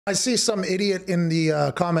I see some idiot in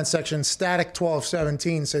the comment section,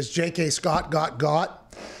 Static1217 says J.K. Scott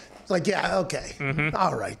got. It's like, yeah, okay.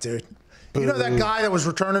 All right, dude. You know that guy that was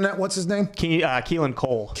returning that? What's his name? Keelan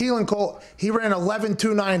Cole. Keelan Cole. He ran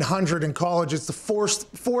 11.2900 in college. It's the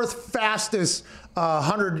fourth fastest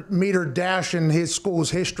 100-meter dash in his school's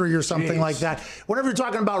history or something like that. Whenever you're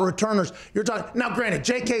talking about returners, you're talking. Now, granted,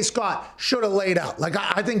 J.K. Scott should have laid out. Like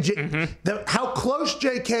I think how close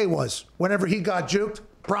J.K. was whenever he got juked.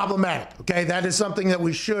 Problematic. Okay, that is something that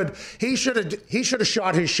he should have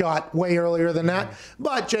shot his shot way earlier than that.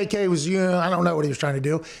 But JK was, I don't know what he was trying to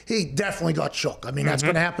do. He definitely got shook. I mean, that's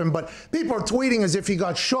going to happen. But people are tweeting as if he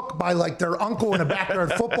got shook by like their uncle in a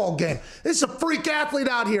backyard football game. This is a freak athlete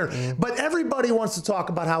out here. But everybody wants to talk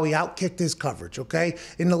about how he outkicked his coverage. Okay,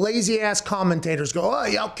 and the lazy ass commentators go, oh,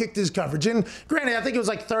 he outkicked his coverage. And granted, I think it was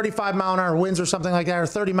like 35-mile-an-hour winds or something like that, or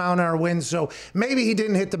 30-mile-an-hour winds. So maybe he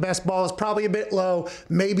didn't hit the best ball. It's probably a bit low.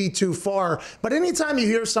 Maybe too far. But anytime you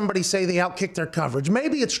hear somebody say they outkicked their coverage,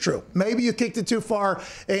 maybe it's true. Maybe you kicked it too far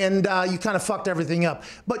and you kind of fucked everything up.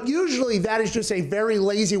 But usually that is just a very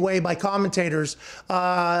lazy way by commentators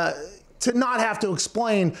to not have to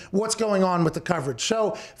explain what's going on with the coverage.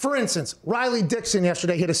 So, for instance, Riley Dixon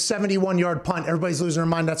yesterday hit a 71-yard punt. Everybody's losing their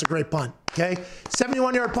mind. That's a great punt. Okay,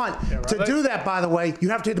 71-yard punt. Yeah, right. To do that, by the way,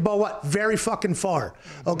 you have to hit the ball what? Very fucking far.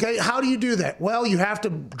 Okay, how do you do that? Well, you have to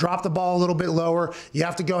drop the ball a little bit lower. You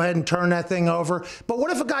have to go ahead and turn that thing over. But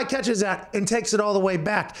what if a guy catches that and takes it all the way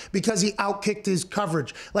back because he outkicked his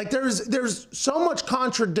coverage? Like there's so much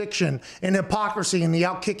contradiction and hypocrisy in the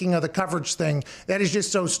outkicking of the coverage thing that is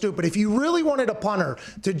just so stupid. If you really wanted a punter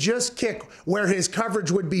to just kick where his coverage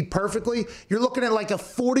would be perfectly, you're looking at like a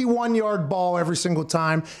 41-yard ball every single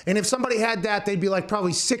time. And if somebody had that, they'd be like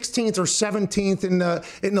probably 16th or 17th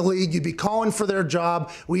in the league. You'd be calling for their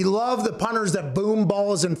job. We love the punters that boom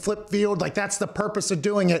balls and flip field. Like that's the purpose of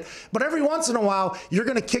doing it. But every once in a while, you're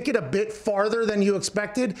going to kick it a bit farther than you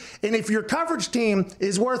expected. And if your coverage team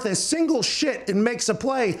is worth a single shit and makes a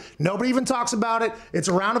play, nobody even talks about it. It's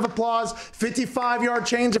a round of applause. 55-yard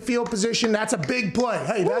change of field position. That's a big play.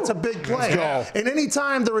 Hey, that's a big play. And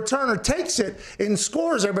anytime the returner takes it and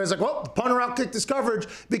scores, everybody's like, well, the punter outkicked his coverage,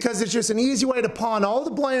 because it's just an easy way to pawn all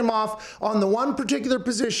the blame off on the one particular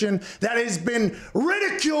position that has been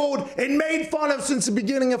ridiculed and made fun of since the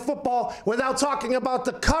beginning of football, without talking about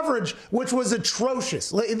the coverage, which was atrocious.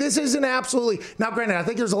 This isn't absolutely. Now, granted, I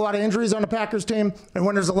think there's a lot of injuries on the Packers team, and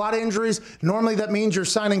when there's a lot of injuries, normally that means you're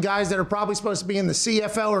signing guys that are probably supposed to be in the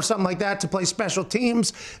CFL or something like that to play special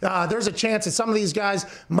teams. There's a chance that some of these guys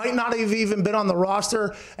might not have even been on the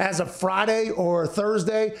roster as of Friday or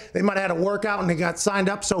Thursday. They might have had a workout and they got signed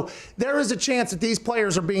up. So there is a chance that these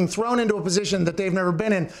players are being thrown into a position that they've never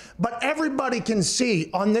been in. But everybody can see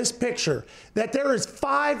on this picture that there is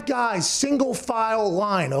 5 guys, single file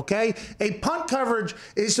line, okay? A punt coverage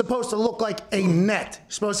is supposed to look like a net.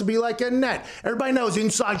 It's supposed to be like a net. Everybody knows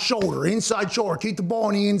inside shoulder, keep the ball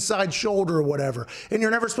on the inside shoulder or whatever. And you're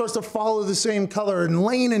never supposed to follow the same color and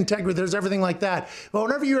lane integrity. There's everything like that. But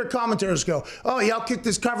whenever you hear commentators go, oh, he outkicked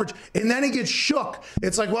this coverage, and then he gets shook,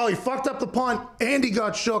 it's like, well, he fucked up the punt and he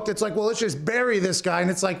got shook. It's like, well, let's just bury this guy.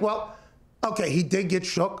 And it's like, well, okay, he did get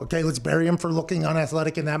shook. Okay, let's bury him for looking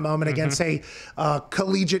unathletic in that moment against a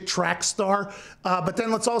collegiate track star. But then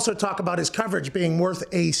let's also talk about his coverage being worth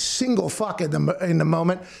a single fuck in the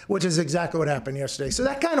moment, which is exactly what happened yesterday. So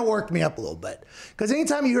that kind of worked me up a little bit. Because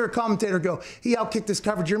anytime you hear a commentator go, he outkicked his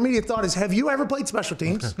coverage, your immediate thought is, have you ever played special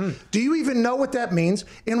teams? Do you even know what that means?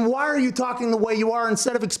 And why are you talking the way you are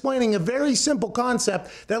instead of explaining a very simple concept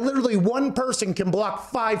that literally one person can block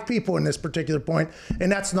 5 people in this particular point,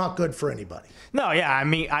 and that's not good for anybody. No, yeah, I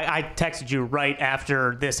mean, I texted you right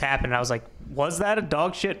after this happened. I was like, was that a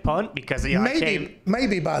dog shit punt? Because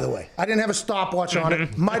maybe. By the way, I didn't have a stopwatch on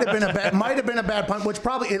it. Might have been a bad punt. Which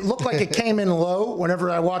probably it looked like it came in low. Whenever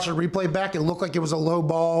I watched the replay back, it looked like it was a low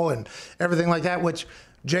ball and everything like that. Which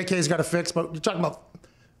JK's got to fix. But you're talking about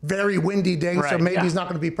very windy day, right, so maybe he's not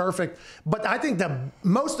going to be perfect. But I think the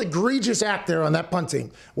most egregious act there on that punt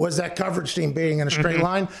team was that coverage team being in a straight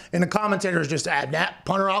line, and the commentators just that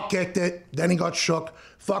punter outkicked it, then he got shook.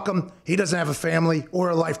 Fuck him. He doesn't have a family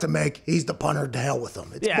or a life to make. He's the punter. To hell with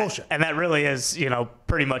him. It's bullshit. And that really is,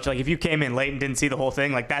 pretty much like if you came in late and didn't see the whole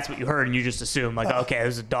thing, like that's what you heard and you just assume like, okay, it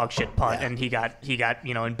was a dog shit punt, and he got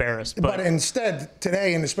embarrassed. But instead,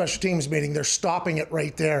 today in the special teams meeting, they're stopping it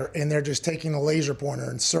right there, and they're just taking a laser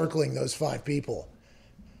pointer and circling those 5 people.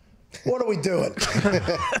 What are we doing?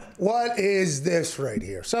 What is this right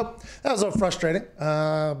here? So that was a little frustrating,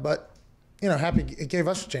 but happy it gave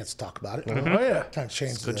us a chance to talk about it. Oh, yeah. Kind of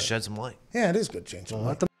changed. It's good to shed some light. Yeah, it is good to change some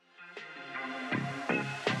light.